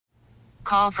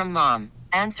Call from mom.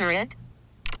 Answer it.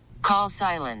 Call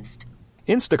silenced.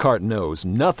 Instacart knows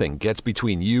nothing gets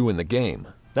between you and the game.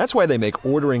 That's why they make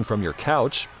ordering from your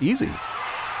couch easy.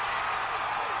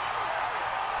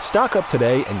 Stock up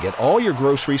today and get all your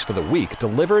groceries for the week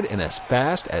delivered in as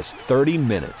fast as 30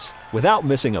 minutes without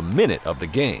missing a minute of the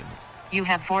game. You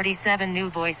have 47 new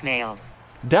voicemails.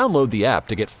 Download the app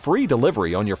to get free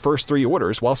delivery on your first 3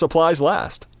 orders while supplies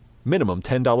last. Minimum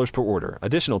 $10 per order.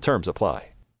 Additional terms apply.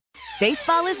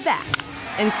 Baseball is back,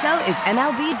 and so is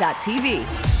MLB.tv.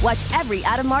 Watch every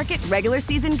out-of-market regular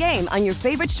season game on your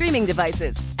favorite streaming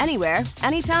devices, anywhere,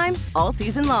 anytime, all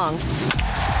season long.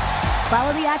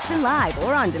 Follow the action live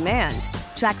or on demand.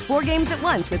 Track 4 games at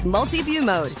once with multi-view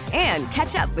mode and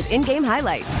catch up with in-game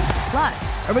highlights.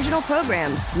 Plus, original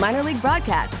programs, minor league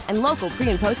broadcasts, and local pre-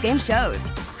 and post-game shows.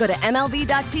 Go to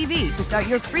MLB.tv to start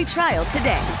your free trial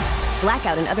today.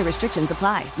 Blackout and other restrictions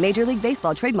apply. Major League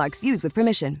Baseball trademarks used with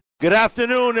permission. Good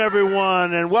afternoon,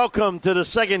 everyone, and welcome to the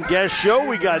second guest show.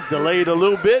 We got delayed a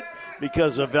little bit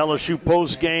because of LSU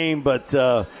post-game, but,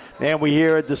 man, we're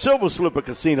here at the Silver Slipper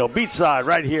Casino, beachside,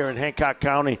 right here in Hancock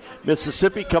County,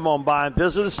 Mississippi. Come on by and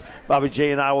visit us. Bobby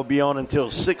J and I will be on until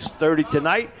 6:30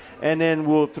 tonight, and then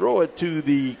we'll throw it to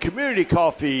the Community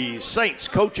Coffee Saints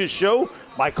Coaches Show.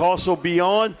 Mike also be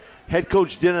on. Head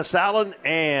coach Dennis Allen,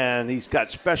 and he's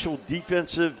got special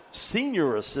defensive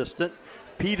senior assistant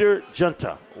Peter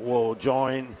Junta will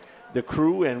join the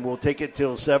crew, and we'll take it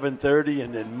till 7:30,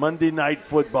 and then Monday Night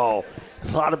Football.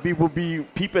 A lot of people be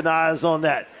peeping eyes on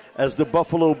that as the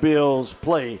Buffalo Bills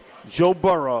play Joe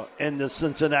Burrow and the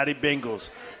Cincinnati Bengals.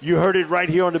 You heard it right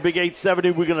here on the Big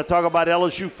 870. We're going to talk about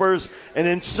LSU first, and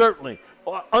then certainly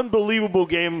unbelievable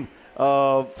game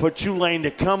for Tulane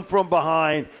to come from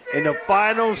behind in the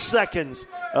final seconds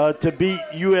to beat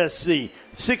USC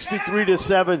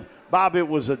 63-7. Bob, it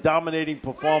was a dominating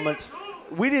performance.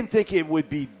 We didn't think it would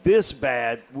be this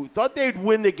bad. We thought they'd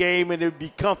win the game and it would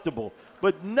be comfortable,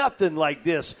 but nothing like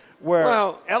this where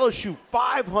LSU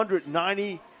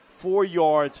 594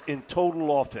 yards in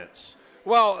total offense.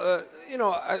 Well,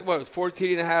 it was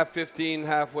 14 and a half, 15 and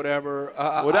a half, whatever.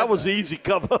 That was the easy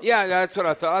cover. Yeah, that's what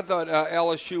I thought. I thought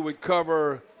LSU would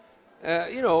cover,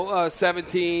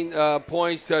 17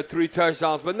 points, 3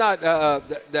 touchdowns, but not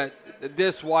that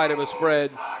this wide of a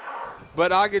spread.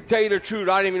 But I can tell you the truth,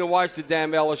 I didn't even watch the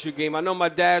damn LSU game. I know my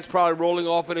dad's probably rolling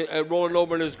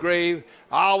over in his grave.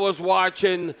 I was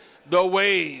watching the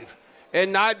wave.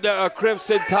 And not the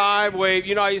Crimson Tide wave.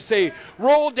 You know how you say,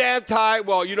 roll damn tide.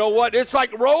 Well, you know what? It's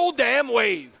like roll damn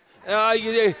wave.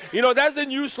 That's a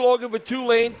new slogan for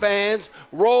Tulane fans,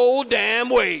 roll damn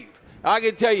wave. I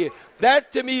can tell you,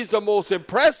 that to me is the most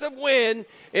impressive win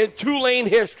in Tulane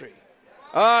history.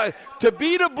 To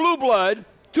beat a blue blood,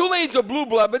 Tulane's a blue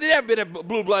blood, but they haven't been a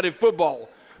blue blood in football.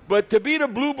 But to beat a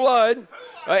blue blood,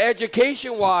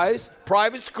 education-wise,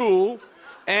 private school,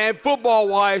 and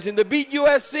football-wise, and to beat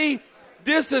USC,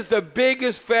 this is the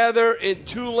biggest feather in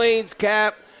Tulane's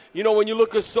cap. You know, when you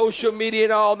look at social media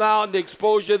and all now and the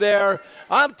exposure there,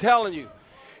 I'm telling you,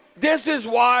 this is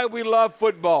why we love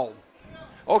football.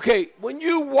 Okay, when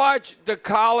you watch the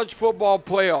college football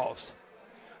playoffs,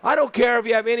 I don't care if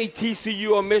you have any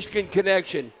TCU or Michigan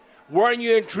connection, weren't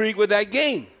you intrigued with that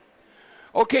game?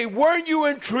 Okay, weren't you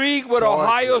intrigued with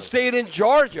Ohio State and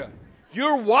Georgia?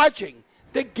 You're watching.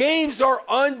 The games are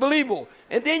unbelievable.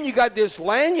 And then you got this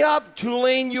lanyard,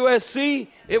 Tulane, USC.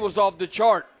 It was off the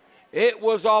chart. It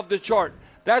was off the chart.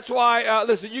 That's why,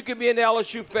 listen, you can be an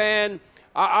LSU fan.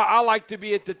 I like to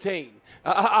be entertained.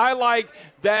 I like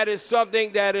that is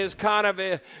something that is kind of,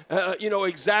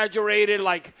 exaggerated,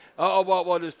 like,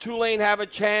 does Tulane have a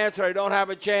chance or they don't have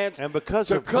a chance? And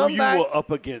because of who you were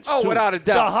up against, too. Without a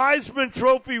doubt. The Heisman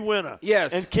Trophy winner.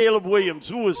 Yes. And Caleb Williams,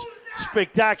 who was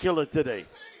spectacular today.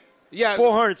 Yeah.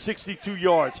 462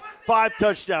 yards, 5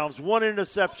 touchdowns, 1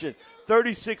 interception,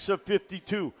 36 of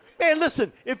 52. Man,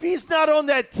 listen, if he's not on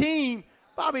that team,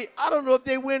 Bobby, I don't know if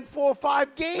they win 4 or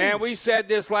 5 games. Man, we said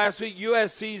this last week.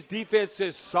 USC's defense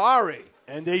is sorry.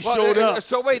 And they showed up.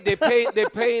 So wait, they're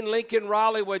paying Lincoln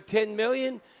Riley, $10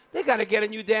 million? They got to get a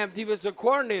new damn defensive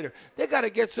coordinator. They got to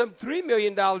get some $3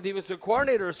 million defensive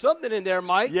coordinator or something in there,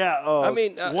 Mike. Yeah,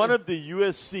 one of the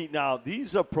USC, now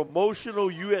these are promotional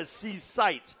USC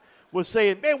sites, was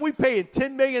saying, man, we paying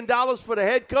 $10 million for the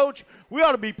head coach. We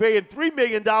ought to be paying $3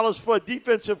 million for a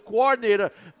defensive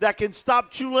coordinator that can stop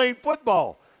Tulane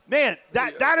football. Man,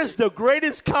 that is the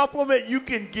greatest compliment you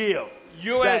can give.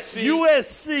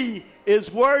 USC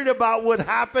is worried about what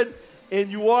happened in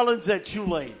New Orleans at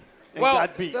Tulane and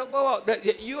got beat.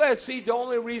 USC, the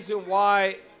only reason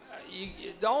why,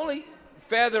 the only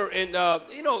feather in,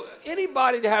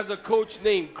 anybody that has a coach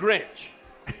named Grinch.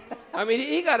 I mean,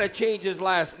 he got to change his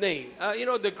last name.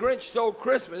 The Grinch stole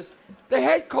Christmas. The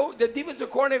head coach, the defensive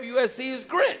coordinator of USC is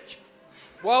Grinch.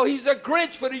 Well, he's a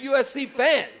Grinch for the USC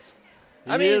fans.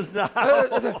 He is now.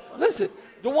 Listen,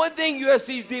 the one thing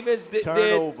USC's defense did,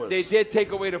 they did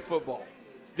take away the football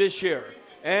this year.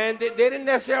 And they didn't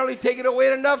necessarily take it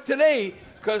away enough today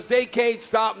because they can't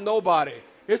stop nobody.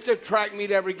 It's a track meet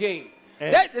every game.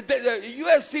 The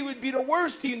USC would be the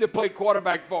worst team to play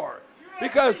quarterback for.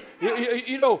 Because,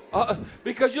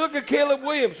 because you look at Caleb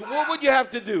Williams, what would you have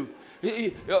to do?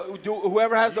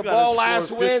 Whoever has the ball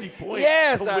last wins.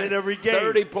 Yes, to win every game.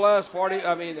 30 plus, 40.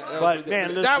 I mean,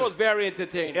 listen, that was very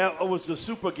entertaining. It was a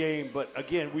super game, but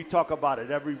again, we talk about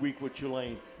it every week with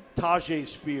Tulane. Tajay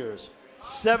Spears,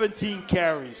 17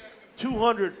 carries,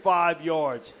 205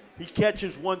 yards. He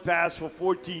catches one pass for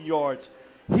 14 yards.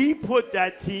 He put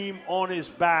that team on his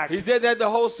back. He did that the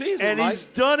whole season, and Mike. He's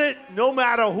done it no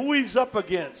matter who he's up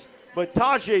against. But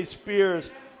Tajay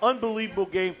Spears, unbelievable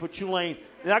game for Tulane.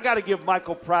 And I got to give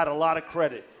Michael Pratt a lot of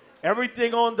credit.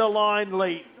 Everything on the line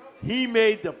late. He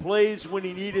made the plays when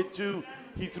he needed to.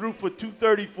 He threw for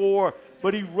 234,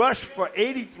 but he rushed for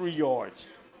 83 yards.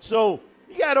 So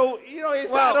he's had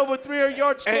over 300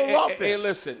 yards total offense. Hey,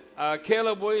 listen,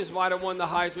 Caleb Williams might have won the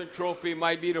Heisman Trophy.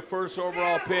 Might be the first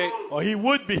overall pick. Well, he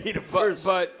would be the first.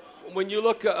 But when you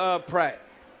look at Pratt,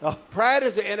 Pratt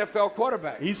is an NFL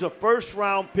quarterback. He's a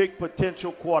first-round pick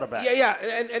potential quarterback. Yeah,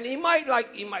 and he might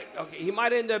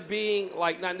end up being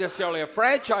not necessarily a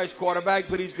franchise quarterback,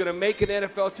 but he's going to make an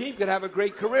NFL team, could have a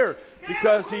great career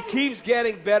because he keeps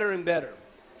getting better and better.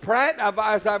 Pratt,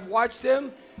 as I've watched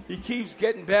him, he keeps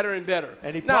getting better and better.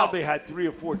 And he probably had 3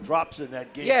 or 4 drops in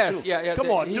that game, too. Yeah.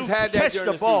 Come on, he's had that catch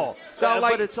the ball.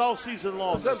 But it's all season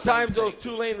long. Sometimes those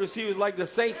Tulane receivers like the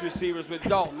Saints receivers with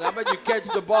Dalton. How about you catch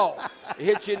the ball? It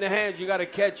hits you in the hands, you got to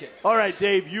catch it. All right,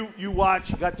 Dave, you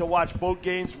got to watch both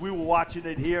games. We were watching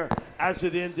it here as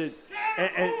it ended.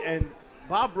 And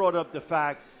Bob brought up the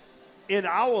fact, in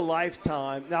our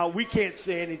lifetime, now we can't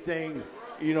say anything,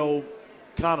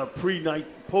 kind of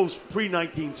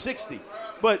pre-1960.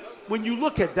 But when you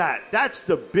look at that, that's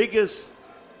the biggest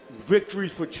victory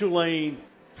for Tulane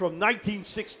from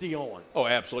 1960 on. Oh,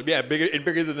 absolutely. Yeah,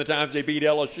 bigger than the times they beat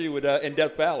LSU in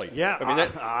Death Valley. Yeah. I mean,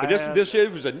 this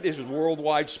was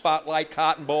worldwide spotlight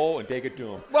Cotton Bowl, and take it to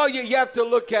them. Well, you have to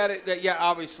look at it.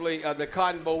 Obviously, the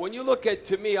Cotton Bowl. When you look at,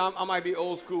 to me, I might be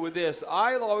old school with this.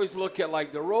 I'll always look at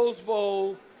the Rose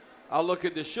Bowl. I'll look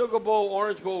at the Sugar Bowl,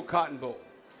 Orange Bowl, Cotton Bowl.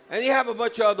 And you have a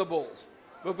bunch of other bowls.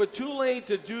 But for Tulane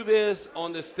to do this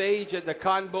on the stage at the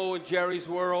Cotton Bowl in Jerry's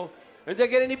World, and to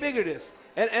get any bigger this.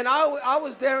 And I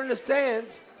was there in the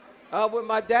stands with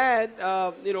my dad.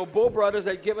 Bull Brothers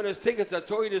had given us tickets. I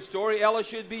told you this story.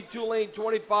 LSU beat Tulane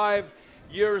 25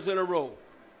 years in a row.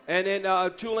 And then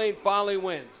Tulane finally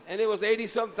wins. And there was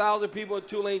 80-some thousand people in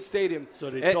Tulane Stadium. So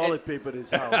they toilet papered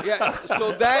his house. Yeah,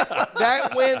 so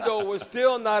that win, though, was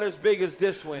still not as big as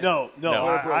this win. No,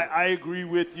 I agree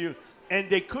with you. And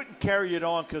they couldn't carry it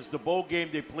on because the bowl game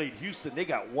they played Houston, they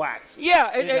got waxed. Yeah,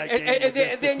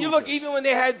 and then you look, even when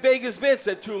they had Vegas Vince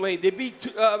at Tulane, they beat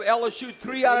LSU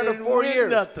 3 out of the 4 years.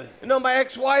 Nothing. My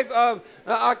ex-wife,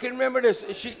 I can remember this.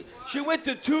 She went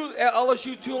to 2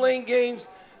 LSU Tulane games,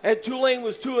 and Tulane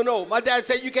was 2-0. My dad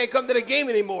said, you can't come to the game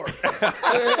anymore.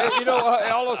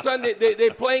 All of a sudden,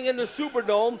 they're playing in the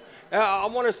Superdome. I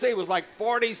want to say it was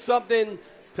 40-something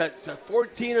to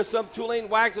 14 or something. Tulane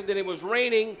waxed them. Then it was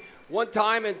raining. One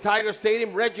time in Tiger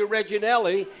Stadium, Reggie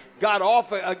Reginelli got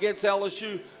off against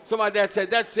LSU. So my dad said,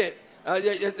 that's it.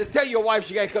 Tell your wife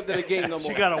she can't come to the game no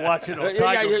more. She got to watch it on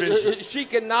Tiger Vision. She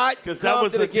cannot come that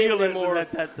was to the game anymore.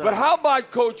 At that time. But how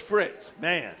about Coach Fritz?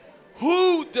 Man.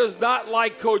 Who does not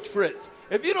like Coach Fritz?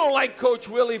 If you don't like Coach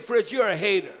Willie Fritz, you're a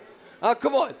hater.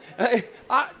 Come on.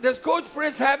 Does Coach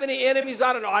Fritz have any enemies?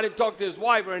 I don't know. I didn't talk to his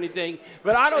wife or anything.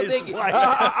 But I don't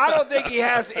think he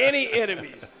has any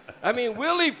enemies. I mean,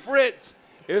 Willie Fritz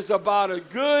is about as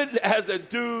good as a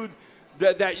dude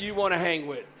that you want to hang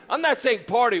with. I'm not saying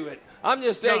party with. I'm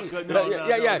just saying,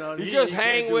 no. You just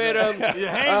hang with him. You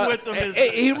hang with him.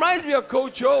 He reminds me of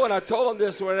Coach O, and I told him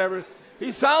this or whatever.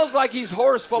 He sounds like he's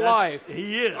hoarse for life.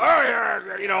 He is.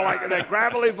 Like that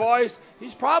gravelly voice.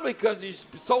 He's probably because he's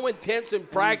so intense in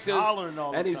practice.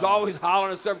 And he's always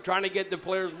hollering and stuff, trying to get the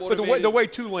players motivated. But the way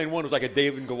Tulane won was like a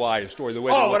David and Goliath story.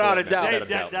 Without a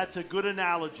doubt. That's a good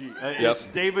analogy. It's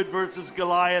David versus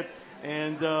Goliath,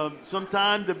 and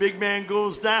sometimes the big man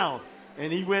goes down.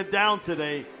 And he went down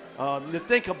today. To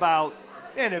think about,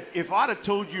 man, if I'd have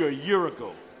told you a year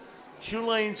ago,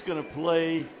 Tulane's going to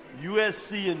play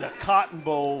USC in the Cotton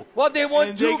Bowl. Well, they won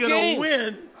and 2 they're games. Going to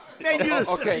win. Man,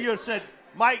 you'd have said,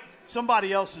 Mike,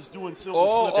 somebody else is doing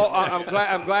Silver Slipper.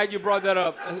 I'm glad you brought that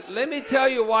up. Let me tell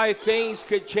you why things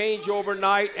could change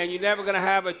overnight, and you're never going to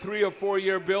have a 3 or 4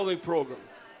 year building program.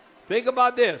 Think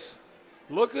about this.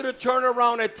 Look at the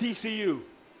turnaround at TCU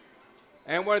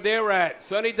and where they were at.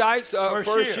 Sonny Dykes,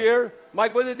 first year.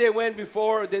 Mike, what did they win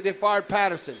before they fired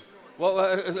Patterson? Well,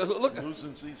 look.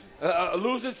 Losing season. A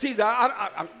losing season.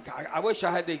 I wish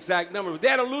I had the exact number. But they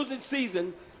had a losing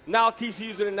season. Now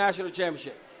TCU's in the national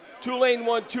championship. Tulane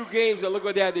won 2 games, and look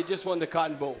what they had. They just won the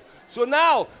Cotton Bowl. So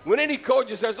now, when any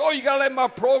coach says, oh, you got to let my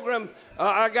program,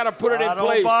 I got to put it in place.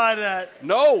 I don't buy that.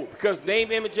 No, because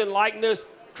name, image, and likeness,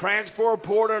 transfer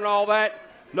portal and all that.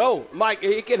 No, Mike,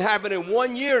 it can happen in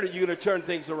 1 year that you're going to turn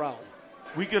things around.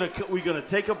 We're gonna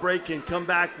take a break and come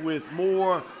back with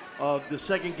more of the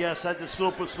second guest at the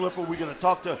Silver Slipper. We're going to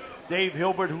talk to Dave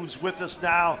Hilbert, who's with us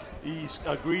now. He's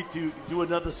agreed to do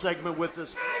another segment with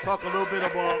us, talk a little bit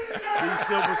about the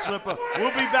Silver Slipper.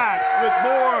 We'll be back with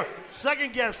more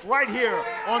second guest right here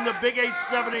on the Big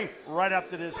 870 right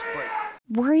after this break.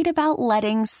 Worried about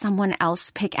letting someone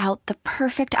else pick out the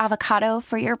perfect avocado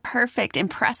for your perfect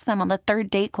impress them on the third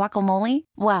date guacamole?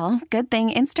 Well, good thing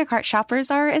Instacart shoppers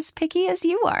are as picky as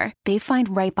you are. They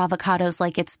find ripe avocados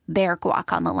like it's their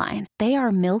guac on the line. They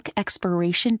are milk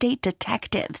expiration date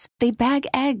detectives. They bag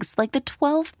eggs like the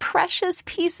 12 precious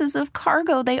pieces of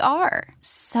cargo they are.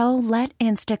 So let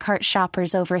Instacart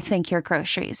shoppers overthink your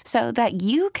groceries so that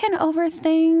you can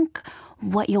overthink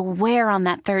what you'll wear on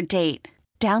that third date.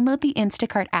 Download the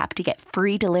Instacart app to get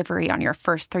free delivery on your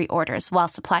first 3 orders while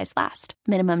supplies last.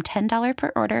 Minimum $10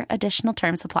 per order. Additional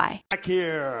terms apply. Back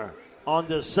here on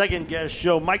the second guest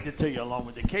show, Mike Detillier along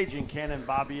with the Cajun Cannon,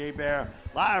 Bobby Hebert,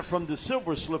 live from the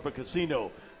Silver Slipper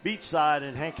Casino, beachside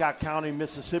in Hancock County,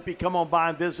 Mississippi. Come on by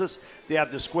and visit us. They have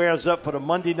the squares up for the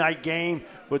Monday night game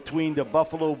between the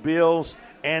Buffalo Bills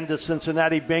and the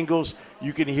Cincinnati Bengals.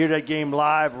 You can hear that game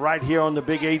live right here on the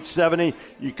Big 870.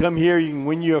 You come here, you can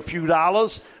win you a few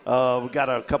dollars. We've got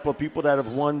a couple of people that have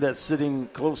won that's sitting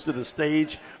close to the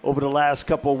stage over the last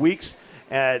couple of weeks.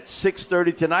 At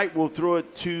 6:30 tonight, we'll throw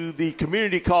it to the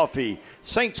Community Coffee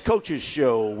Saints Coaches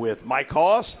Show with Mike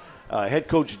Hoss, head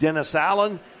coach Dennis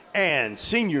Allen, and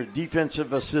senior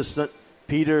defensive assistant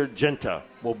Peter Genta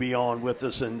will be on with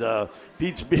us. And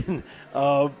Pete's been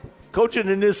coaching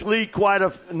in this league quite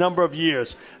a number of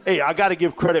years. Hey, I got to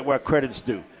give credit where credit's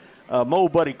due. My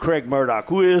old buddy Craig Murdoch,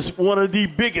 who is one of the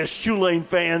biggest Tulane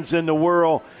fans in the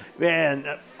world,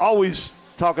 man, always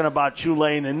talking about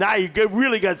Tulane, and now you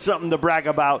really got something to brag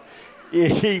about.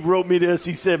 He wrote me this.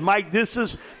 He said, Mike, this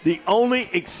is the only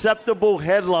acceptable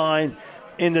headline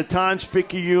in the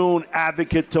Times-Picayune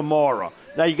Advocate tomorrow.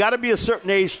 Now, you got to be a certain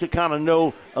age to kind of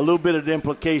know a little bit of the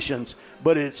implications,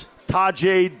 but it's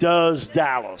Tajay does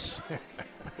Dallas.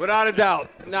 Without a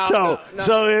doubt. So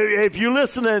if you're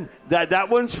listening, that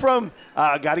one's from,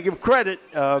 got to give credit,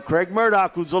 Craig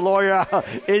Murdoch, who's a lawyer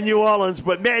in New Orleans.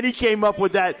 But, man, he came up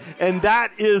with that, and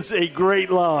that is a great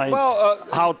line,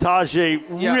 how Tajay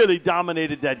really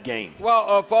dominated that game.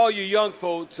 Well, for all you young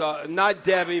folks, not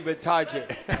Debbie, but Tajay.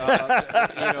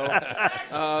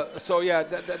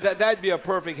 That'd be a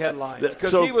perfect headline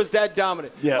because he was that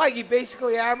dominant. Yeah. Like, he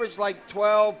basically averaged like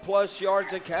 12-plus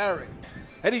yards a carry.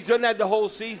 And he's done that the whole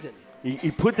season.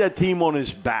 He put that team on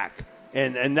his back,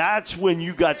 and that's when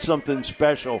you got something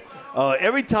special.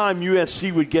 Every time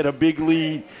USC would get a big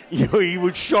lead, he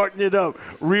would shorten it up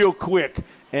real quick.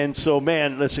 And so,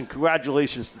 man, listen,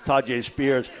 congratulations to Tajay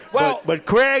Spears. Well, but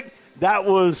Craig, that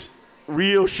was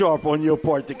real sharp on your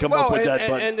part to come up with that.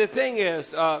 And the thing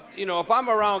is, if I'm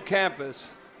around campus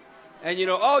and, you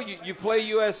play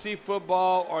USC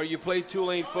football or you play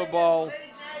Tulane football,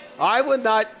 I would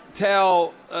not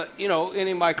tell,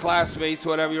 any of my classmates,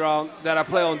 whatever you're on, that I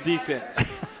play on defense.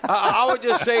 I would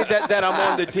just say that I'm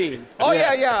on the team. Oh,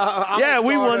 yeah.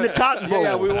 We won the Cotton Bowl.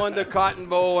 Yeah, we won the Cotton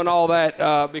Bowl and all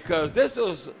that because this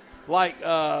was like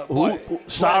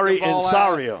Sari and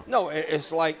Sario. No,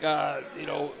 it's like,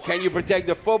 can you protect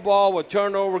the football with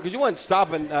turnover? Because you weren't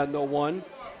stopping no one.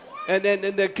 And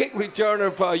then the kick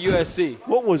returner for USC.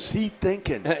 What was he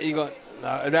thinking? You go,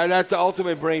 that's the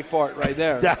ultimate brain fart right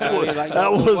there. That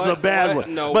was a bad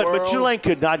one. But Tulane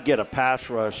could not get a pass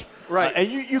rush. Right.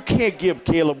 And you can't give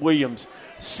Caleb Williams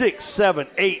 6, 7,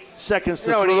 8 seconds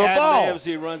to throw the ball.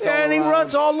 He runs he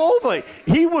runs all over.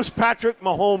 He was Patrick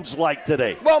Mahomes like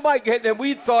today. Well, Mike, and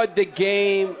we thought the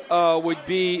game would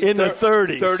be in the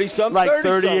 30s. 30-something. Like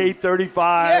 38,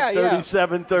 35,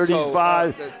 37,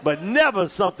 35. So, but never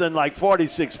something like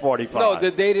 46, 45. No,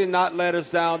 they did not let us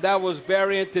down. That was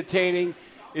very entertaining.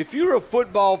 If you're a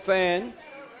football fan,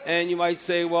 and you might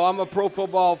say, well, I'm a pro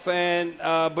football fan,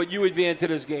 but you would be into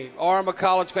this game. Or I'm a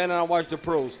college fan and I watch the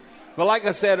pros. But like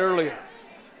I said earlier,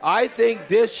 I think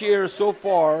this year so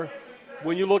far,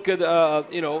 when you look at,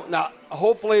 now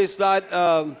hopefully it's not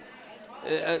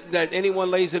that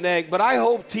anyone lays an egg, but I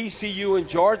hope TCU and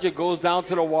Georgia goes down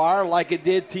to the wire like it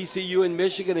did TCU in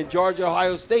Michigan and Georgia,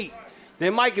 Ohio State.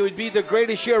 Then, Mike, it would be the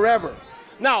greatest year ever.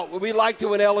 Now, we liked it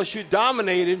when LSU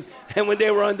dominated and when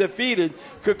they were undefeated,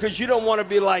 because you don't want to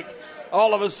be like,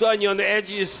 all of a sudden you're on the edge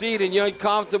of your seat and you're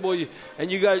uncomfortable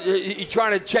and you're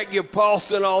trying to check your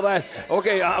pulse and all that.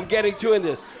 Okay, I'm getting to in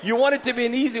this. You want it to be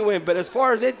an easy win, but as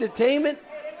far as entertainment,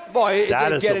 boy,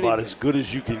 that is about as good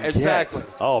as you can exactly.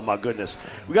 get. Oh, my goodness.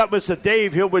 We got Mr.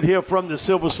 Dave Hilbert here from the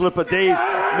Silver Slipper. Dave,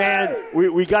 man,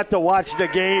 we got to watch the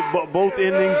game, both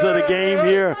endings of the game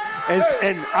here.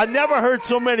 And I never heard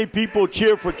so many people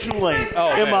cheer for Tulane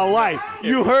in my life.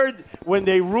 You heard when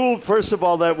they ruled, first of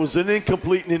all, that was an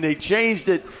incomplete, and then they changed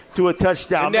it to a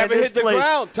touchdown. It never hit the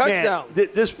ground. Touchdown. Man,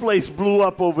 this place blew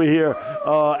up over here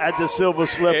at the Silver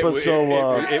Slipper,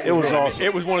 it was awesome.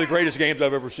 It was one of the greatest games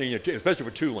I've ever seen, especially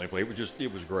for Tulane play.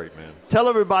 It was great, man. Tell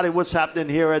everybody what's happening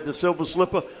here at the Silver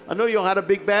Slipper. I know you had a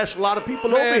big bash. A lot of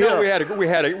people over here. We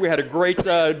had a great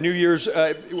New Year's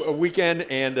weekend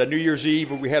and New Year's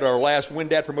Eve. We had our last Win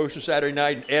Dat promotion Saturday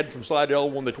night, and Ed from Slidell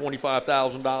won the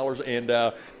 $25,000, and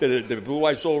the Blue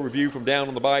White Soul Review from down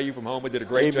on the Bayou from home. We did a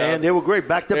great job. Hey, man, they were great.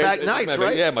 Back-to-back nights,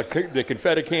 right? Yeah, the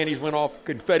confetti cannons went off.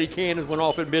 Confetti cannons went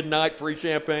off at midnight. Free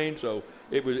champagne. So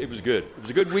it was good. It was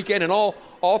a good weekend, and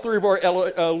all three of our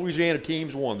Louisiana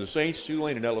teams won: the Saints,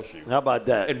 Tulane, and LSU. How about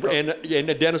that?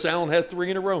 And Dennis Allen had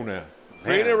 3 in a row now.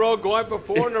 3 in a row, going for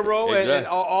 4 in a row, exactly. and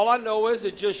all I know is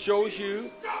it just shows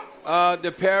you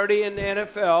the parity in the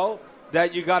NFL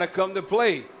that you got to come to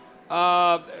play.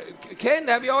 Ken,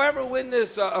 have y'all ever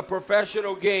witnessed a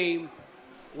professional game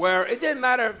where it didn't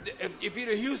matter if you're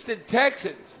the Houston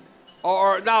Texans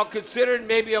or now considered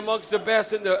maybe amongst the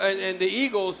best in the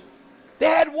Eagles, they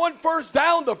had 1 first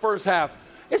down the first half.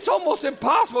 It's almost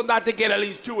impossible not to get at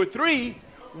least 2 or 3.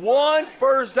 1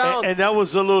 first down. And that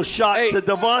was a little shot to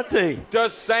Devontae. The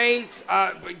Saints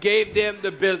gave them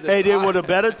the business. Hey, they were the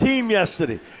better team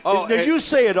yesterday. You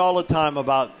say it all the time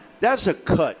about that's a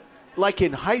cut. Like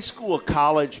in high school or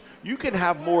college, you can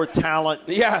have more talent.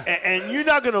 Yeah. And you're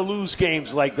not going to lose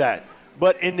games like that.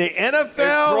 But in the NFL,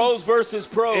 it's pros versus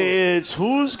pros. It's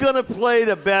who's going to play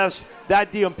the best.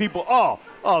 That deal. And people,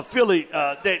 Philly,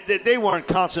 they weren't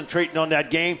concentrating on that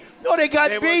game. No, they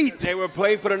got beat. They were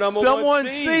playing for the number one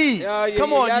seed.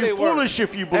 Come on, you're foolish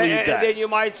if you believe that. And then you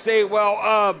might say,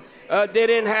 well, they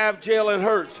didn't have Jalen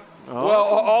Hurts. Oh. Well,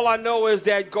 all I know is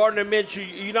that Gardner Minshew,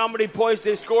 you know how many points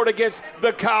they scored against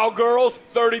the Cowgirls?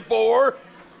 34.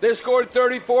 They scored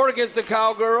 34 against the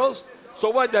Cowgirls. So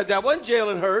what? That wasn't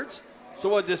Jalen Hurts. So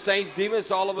what, the Saints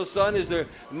defense all of a sudden is the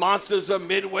monsters of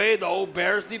Midway, the old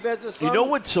Bears defense or something? You know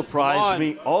what surprised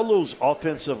me? All those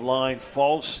offensive line,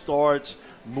 false starts,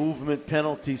 movement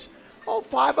penalties,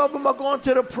 5 of them are going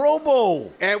to the Pro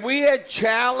Bowl. And we had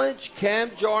challenged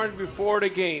Cam Jordan before the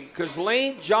game because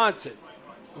Lane Johnson,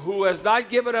 who has not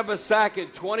given up a sack in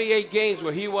 28 games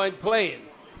where he wasn't playing,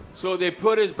 so they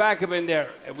put his backup in there.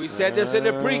 And we said this in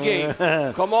the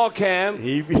pregame. Come on, Cam.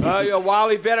 You're a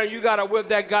wily veteran. You got to whip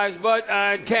that guy's butt.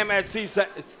 And Cam had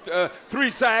 3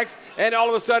 sacks, and all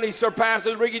of a sudden he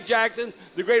surpasses Ricky Jackson,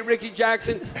 the great Ricky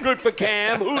Jackson. Good for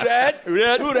Cam. Who that?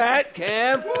 Who that?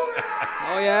 Cam.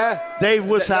 Oh, yeah. Dave,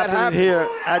 what's happening here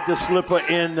at the Slipper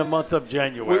in the month of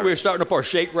January? We're starting up our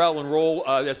Shake, Rattle, and Roll.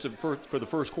 That's for the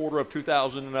first quarter of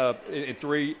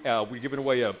 2003. We're giving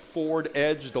away a Ford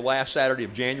Edge the last Saturday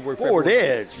of January. Ford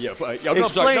Edge? Yeah. No,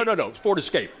 sorry. No. Ford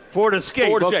Escape. Ford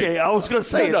Escape. Okay, I was going to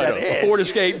say that. Ford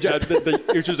Escape,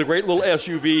 which is a great little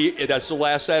SUV. That's the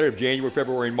last Saturday of January,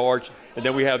 February, and March. And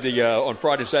then we have the on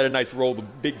Friday and Saturday nights roll the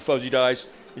big fuzzy dice,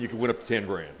 and you can win up to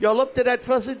 $10,000. Y'all up to that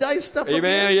fuzzy dice stuff? Hey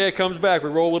man, yeah, it comes back. We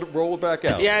roll it back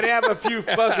out. Yeah, they have a few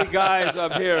fuzzy guys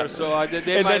up here, so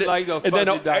they might like those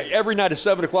fuzzy dice. Every night at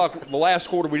 7:00, the last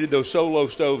quarter we did those solo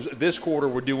stoves. This quarter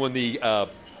we're doing the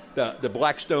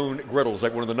Blackstone griddles,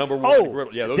 like one of the number one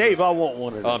griddles. Yeah, Dave, I want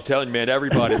one of them. I'm telling you, man,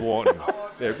 everybody's wanting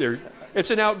them. It's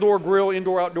an outdoor grill,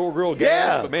 indoor-outdoor grill.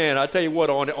 Yeah. But, man, I tell you what,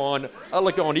 I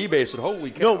looked on eBay and said,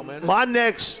 holy cow, man. My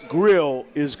next grill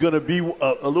is going to be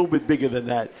a little bit bigger than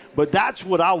that. But that's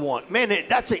what I want. Man,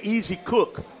 that's an easy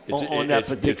cook on that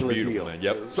particular deal. Man.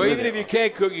 Yep. So even if you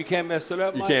can't cook, you can't mess it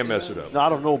up, You can't mess it up. No, I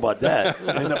don't know about that.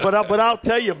 but I'll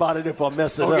tell you about it if I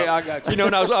mess it up. Okay, I got you. You know,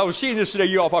 and I was seeing this today.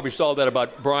 You all probably saw that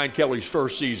about Brian Kelly's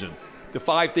first season. The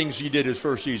 5 things he did his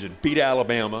first season. Beat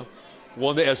Alabama,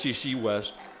 won the SEC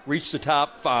West, reached the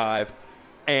top 5,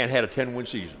 and had a 10-win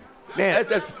season. Man,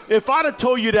 if I'd have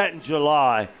told you that in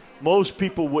July, most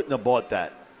people wouldn't have bought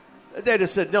that. They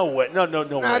just said, no way. No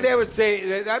way. They would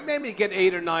say that maybe get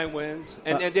 8 or 9 wins.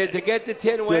 And to get the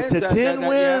 10 wins. The 10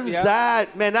 wins,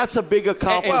 that's a big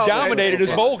accomplishment. And dominated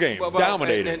his bowl game.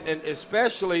 Dominated. And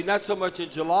especially, not so much in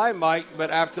July, Mike,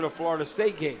 but after the Florida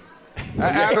State game.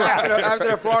 After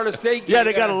the Florida State game. Yeah,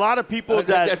 they got a lot of people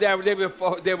that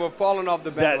they were falling off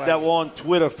the bandwagon. That were on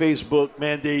Twitter, Facebook,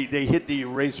 man, they hit the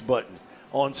erase button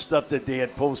on stuff that they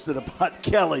had posted about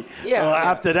Kelly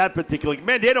after that particular.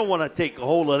 Man, they don't want to take a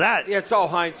hold of that. Yeah, it's all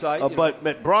hindsight.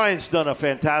 But Brian's done a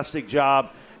fantastic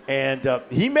job, and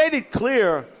he made it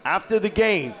clear after the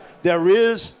game there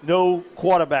is no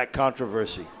quarterback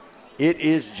controversy. It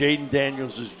is Jaden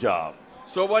Daniels' job.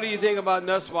 So what do you think about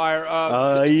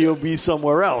Nussmeier? He'll be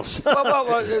somewhere else.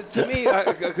 well, to me,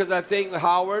 because I think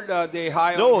Howard, they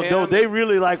hire on him. No, they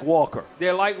really like Walker. They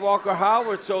like Walker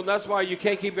Howard, so Nussmeier, you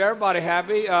can't keep everybody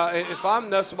happy. If I'm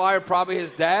Nussmeier, probably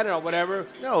his dad or whatever.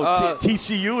 No,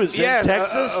 TCU is in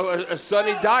Texas.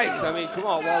 Sonny Dykes. I mean, come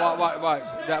on, why?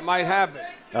 That might happen.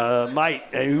 He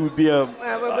would be a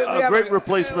great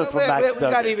replacement for Max Duggan.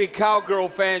 We got even Cowgirl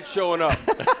fans showing up.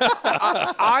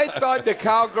 I thought the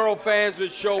Cowgirl fans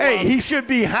would show up. Hey, he should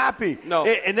be happy. No.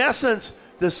 In essence,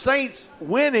 the Saints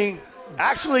winning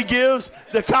actually gives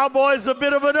the Cowboys a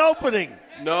bit of an opening.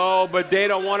 No, but they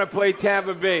don't want to play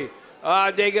Tampa Bay.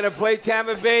 They're going to play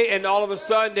Tampa Bay, and all of a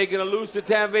sudden they're going to lose to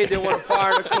Tampa Bay. They want to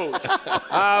fire the coach.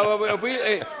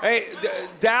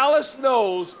 Dallas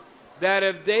knows that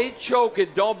if they choke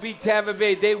and don't beat Tampa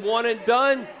Bay, they one and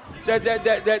done. They're going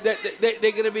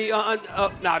to be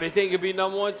they think it'll be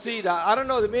number 1 seed. I don't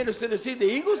know. They're interested to see. The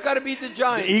Eagles got to beat the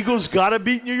Giants. The Eagles got to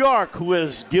beat New York, who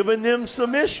has given them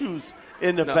some issues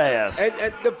in the past.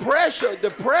 And the pressure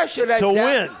that to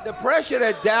win. The pressure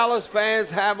that Dallas fans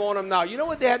have on them now. You know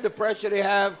what the pressure they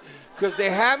have? Because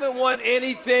they haven't won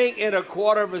anything in a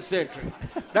quarter of a century.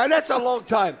 Now that's a long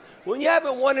time. When you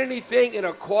haven't won anything in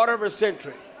a quarter of a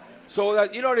century. So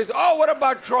that, they say, what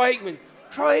about Troy Aikman?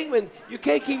 Troy Aikman, you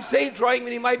can't keep saying Troy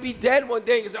Aikman. He might be dead one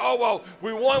day. You say,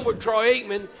 we won with Troy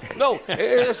Aikman. No,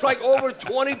 it's like over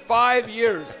 25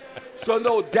 years. So,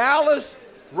 no, Dallas,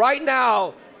 right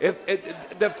now, if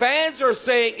the fans are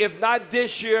saying if not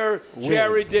this year,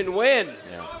 Jerry didn't win,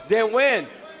 then win.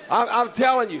 I'm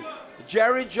telling you.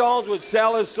 Jerry Jones would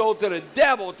sell his soul to the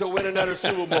devil to win another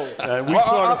Super Bowl.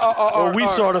 We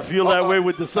sort of feel that way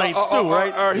with the Saints too,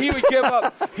 right? Or he would give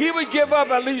up. He would give up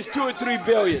at least $2 or $3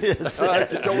 billion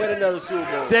to win another Super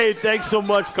Bowl. Dave, thanks so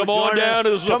much for joining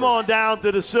us. Come on down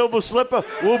to the Silver Slipper.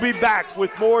 We'll be back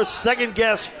with more Second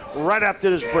Guess right after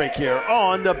this break here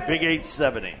on the Big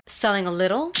 870. Selling a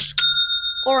little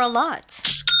or a lot?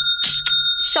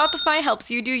 Shopify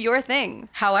helps you do your thing,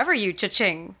 however you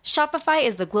cha-ching. Shopify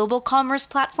is the global commerce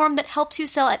platform that helps you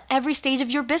sell at every stage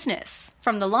of your business.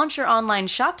 From the launch your online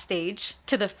shop stage,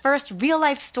 to the first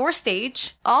real-life store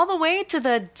stage, all the way to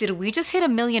the did we just hit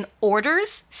 1 million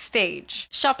orders stage.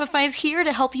 Shopify's here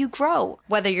to help you grow.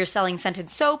 Whether you're selling scented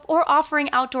soap or offering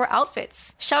outdoor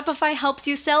outfits, Shopify helps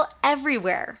you sell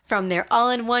everywhere. From their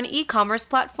all-in-one e-commerce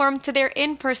platform to their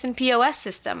in-person POS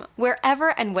system,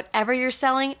 wherever and whatever you're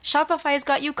selling, Shopify's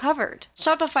got you covered.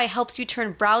 Shopify helps you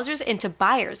turn browsers into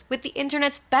buyers with the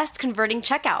internet's best converting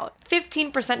checkout.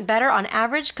 15% better on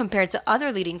average compared to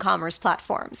other leading commerce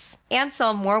platforms. And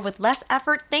sell more with less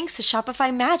effort thanks to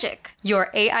Shopify Magic, your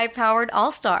AI-powered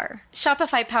all-star.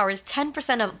 Shopify powers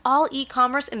 10% of all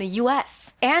e-commerce in the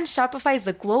U.S. And Shopify is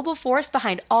the global force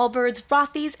behind Allbirds,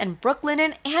 Rothy's, and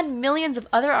Brooklinen, and millions of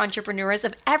other entrepreneurs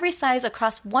of every size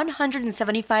across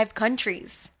 175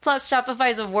 countries. Plus,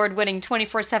 Shopify's award-winning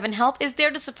 24/7 help is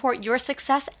there to support your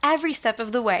success every step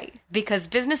of the way. Because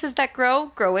businesses that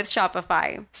grow with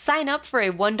Shopify. Sign up for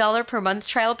a $1 per month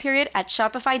trial period at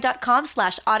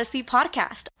shopify.com/Odyssey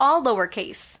Podcast, all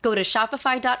lowercase. Go to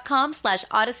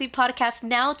shopify.com/Odyssey Podcast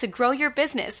now to grow your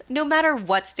business, no matter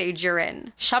what stage you're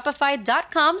in.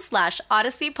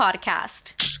 Shopify.com/Odyssey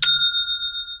Podcast.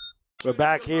 We're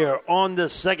back here on the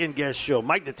Second Guest Show.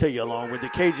 Mike Detillier along with the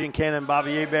Cajun Cannon,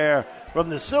 Bobby Hebert from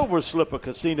the Silver Slipper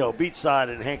Casino, beachside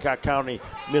in Hancock County,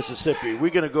 Mississippi. We're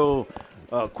going to go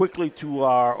quickly to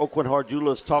our Oakland Heart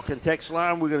Jewelers talking text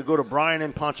line. We're going to go to Brian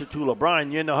in Ponchatoula.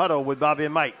 Brian, you're in the huddle with Bobby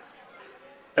and Mike.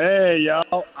 Hey,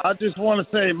 y'all. I just want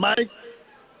to say, Mike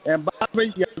and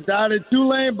Bobby, y'all down in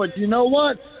Tulane, but you know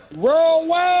what? Roll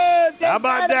Wave! How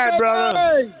about that,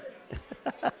 brother?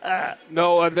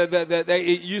 No,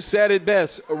 you said it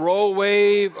best. Roll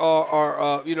Wave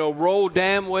or Roll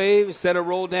Damn Wave instead of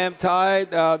Roll Damn Tide.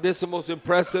 This is the most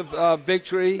impressive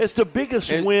victory. It's the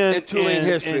biggest win in Tulane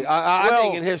history. I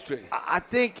think in history. I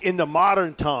think in the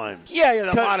modern times. Yeah,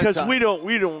 the modern times.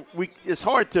 Because it's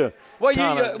hard to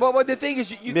Well, well, the thing is,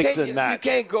 you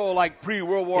can't go like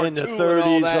pre-World War II in the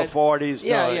 30s or 40s,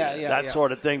 that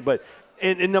sort of thing. But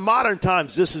in the modern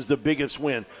times, this is the biggest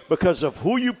win because of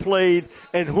who you played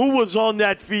and who was on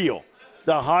that field.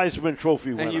 The Heisman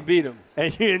Trophy winner. And you beat him.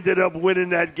 And you ended up winning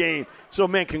that game. So,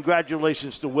 man,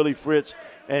 congratulations to Willie Fritz.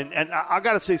 And I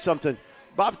got to say something.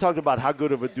 Bob talked about how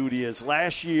good of a dude he is.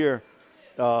 Last year,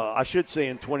 I should say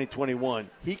in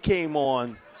 2021, he came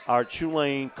on our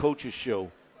Tulane Coaches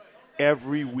Show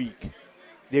every week.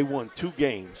 They won 2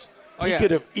 games. He could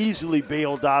have easily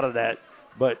bailed out of that,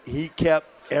 but he kept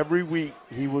every week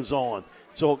he was on.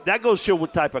 So that goes to show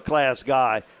what type of class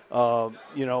guy,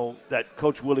 that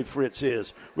Coach Willie Fritz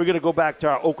is. We're going to go back to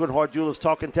our Oakland Heart Jewelers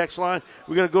talking text line.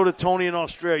 We're going to go to Tony in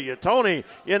Australia. Tony,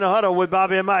 you're in the huddle with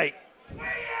Bobby and Mike.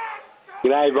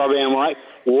 G'day, Bobby and Mike.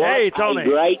 Hey, Tony. A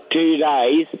great 2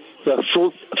 days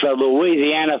for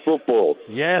Louisiana football.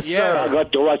 Yes, sir. I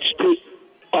got to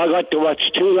watch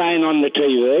Tulane on the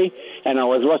TV, and I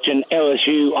was watching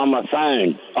LSU on my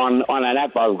phone on an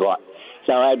app I've got.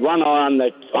 So I had one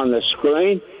eye on the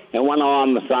screen and one eye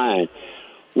on the phone.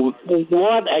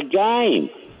 What a game!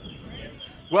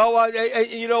 Well,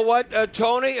 you know what,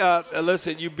 Tony?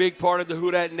 Listen, you big part of the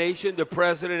Who Dat Nation, the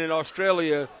president in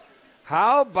Australia.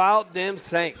 How about them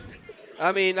Saints?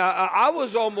 I mean, I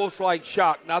was almost like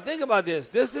shocked. Now, think about this.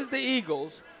 This is the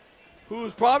Eagles,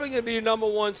 who's probably going to be the number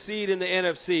 1 seed in the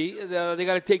NFC. They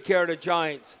got to take care of the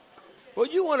Giants.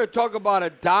 But you want to talk about a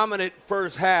dominant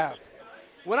first half.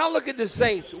 When I look at the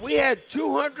Saints, we had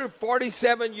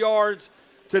 247 yards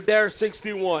to their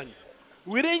 61.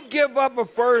 We didn't give up a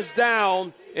first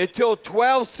down until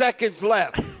 12 seconds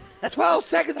left. 12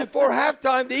 seconds before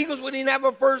halftime, the Eagles wouldn't even have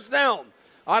a first down.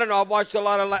 I don't know. I've watched a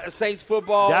lot of Saints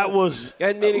football. That was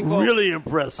really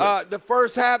impressive. The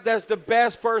first half, that's the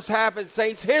best first half in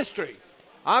Saints history.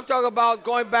 I'm talking about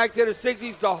going back to the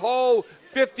 60s, the whole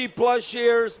 50-plus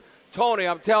years. Tony,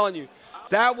 I'm telling you,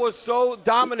 that was so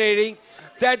dominating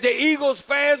that the Eagles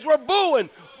fans were booing.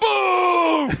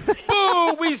 Boo!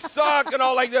 Boo! We suck and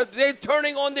all like that. They're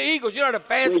turning on the Eagles. You know, the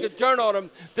fans could turn on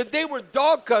them. That they were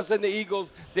dog cussing the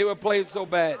Eagles. They were playing so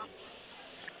bad.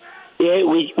 Yeah,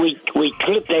 we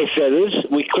clipped their feathers,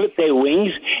 we clipped their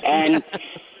wings, and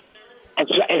as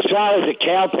far as the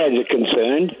Cowpads are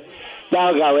concerned,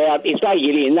 they'll go out. If they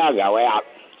get in, they'll go out.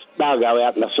 They'll go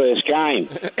out in the first game.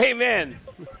 Amen.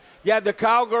 Yeah, the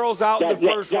Cowgirls out in the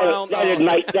first round.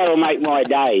 That'll make my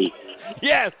day.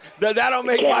 Yes, that'll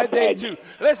make my day, too.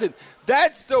 Listen,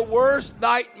 that's the worst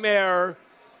nightmare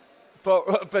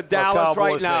for Dallas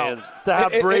right now. Fans, to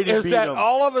have Brady beat them.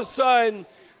 All of a sudden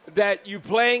that you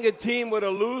playing a team with a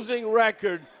losing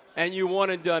record and you won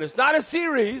and done. It's not a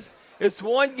series. It's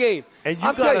one game. And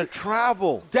you got to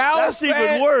travel. That's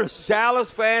even worse.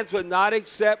 Dallas fans would not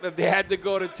accept if they had to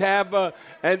go to Tampa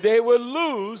and they would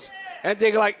lose. And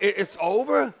they're like, it's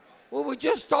over? Well, we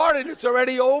just started. It's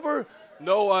already over?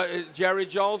 No, Jerry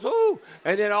Jones, who?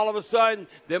 And then all of a sudden,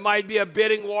 there might be a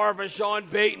bidding war for Sean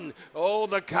Payton. Oh,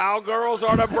 the Cowgirls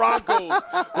or the Broncos?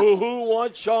 who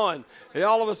wants Sean? And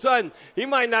all of a sudden, he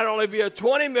might not only be a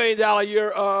 $20 million a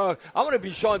year, I'm going to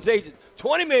be Sean's agent,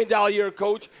 $20 million a year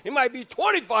coach. He might be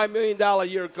 $25 million a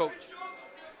year coach.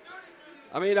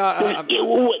 I mean,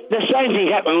 the same thing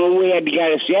happened when we had to go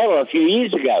to Seattle a few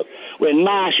years ago when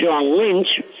Marshawn Lynch.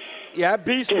 Yeah,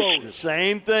 beast mode. The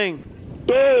same thing.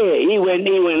 Yeah, he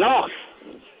went off.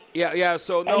 Yeah.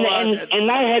 So no, and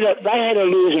they had a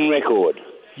losing record.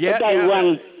 Yeah, they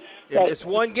won. It's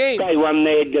one game. They won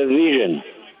their division.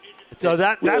 So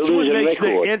that's what makes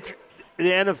the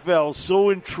NFL so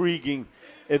intriguing.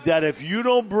 If you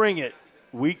don't bring it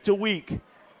week to week,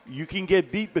 you can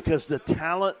get beat because the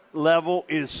talent level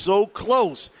is so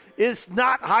close. It's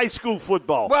not high school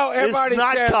football. Well, everybody it's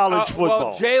not said, college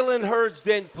football. Well, Jalen Hurts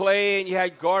didn't play, and you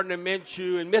had Gardner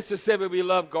Minshew. In Mississippi, we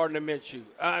love Gardner Minshew.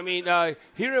 I mean,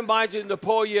 he reminds you of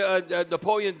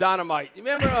Napoleon Dynamite. You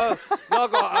remember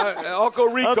Uncle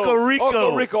Rico?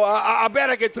 Uncle Rico. I bet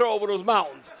I could throw over those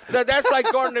mountains. That's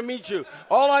like Gardner Minshew.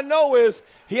 All I know is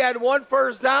he had one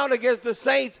first down against the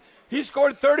Saints. He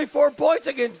scored 34 points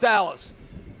against Dallas.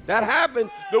 That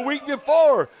happened the week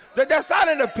before. That's not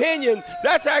an opinion.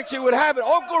 That's actually what happened.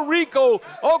 Uncle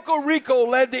Rico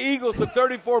led the Eagles to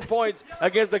 34 points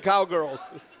against the Cowgirls.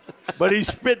 But he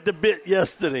spit the bit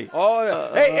yesterday.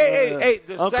 Oh, hey.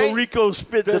 Uncle Rico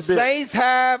spit the bit. The Saints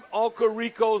have Uncle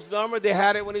Rico's number. They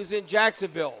had it when he was in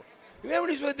Jacksonville. Remember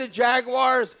when he was with the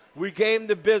Jaguars? We gave him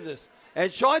the business.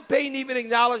 And Sean Payton even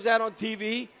acknowledged that on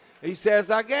TV. He says,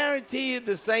 I guarantee you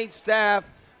the Saints staff,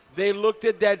 they looked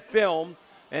at that film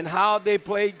and how they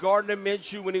played Gardner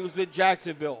Minshew when he was with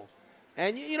Jacksonville.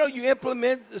 And, you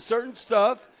implement certain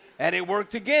stuff, and it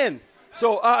worked again.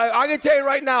 So I can tell you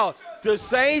right now, the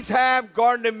Saints have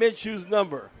Gardner Minshew's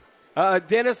number.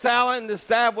 Dennis Allen and the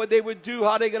staff, what they would do,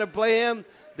 how they're going to play him,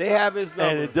 they have his number.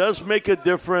 And it does make a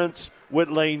difference with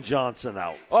Lane Johnson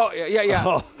out. Oh,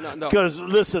 yeah. Because,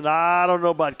 listen, I don't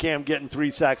know about Cam getting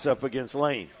 3 sacks up against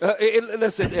Lane.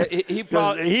 He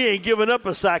probably, he ain't given up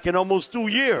a sack in almost 2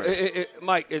 years.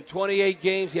 Mike, in 28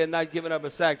 games, he had not given up a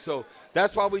sack. So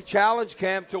that's why we challenged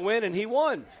Cam to win, and he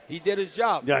won. He did his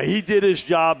job. Yeah, he did his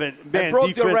job. And, man,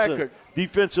 broke the record.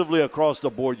 Defensively across the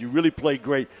board, you really played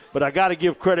great. But I got to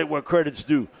give credit where credit's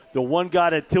due. The one guy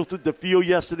that tilted the field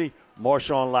yesterday,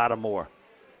 Marshawn Lattimore.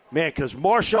 Man, because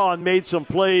Marshawn made some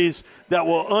plays that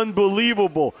were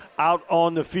unbelievable out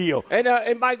on the field.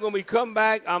 And Mike, when we come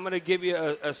back, I'm going to give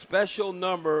you a special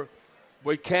number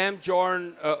what Cam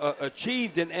Jordan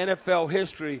achieved in NFL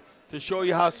history to show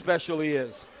you how special he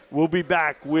is. We'll be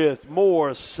back with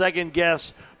more Second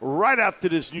Guess right after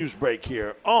this news break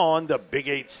here on the Big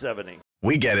 870.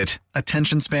 We get it.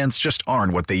 Attention spans just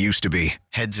aren't what they used to be.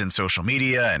 Heads in social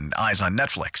media and eyes on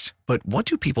Netflix. But what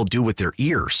do people do with their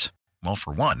ears? Well,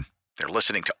 for one, they're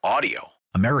listening to audio.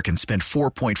 Americans spend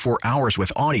 4.4 hours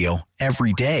with audio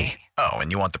every day. Oh,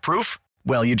 and you want the proof?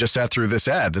 Well, you just sat through this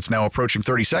ad that's now approaching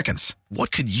 30 seconds.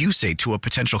 What could you say to a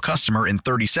potential customer in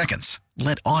 30 seconds?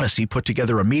 Let Odyssey put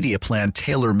together a media plan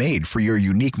tailor-made for your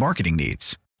unique marketing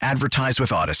needs. Advertise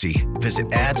with Odyssey.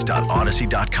 Visit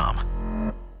ads.odyssey.com.